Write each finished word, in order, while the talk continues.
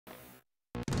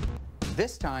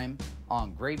This time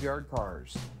on Graveyard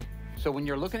Carz. So when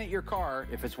you're looking at your car,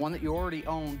 if it's one that you already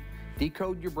own,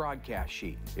 decode your broadcast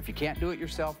sheet. If you can't do it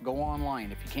yourself, go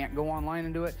online. If you can't go online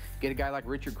and do it, get a guy like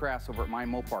Richard Kras over at My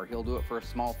Mopar. He'll do it for a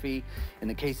small fee. In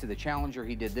the case of the Challenger,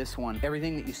 he did this one.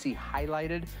 Everything that you see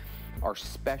highlighted are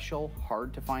special,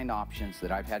 hard-to-find options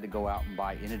that I've had to go out and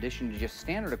buy, in addition to just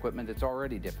standard equipment that's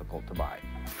already difficult to buy.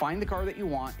 Find the car that you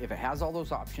want. If it has all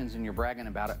those options and you're bragging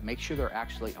about it, make sure they're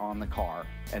actually on the car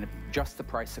and adjust the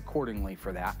price accordingly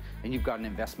for that, and you've got an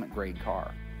investment-grade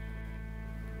car.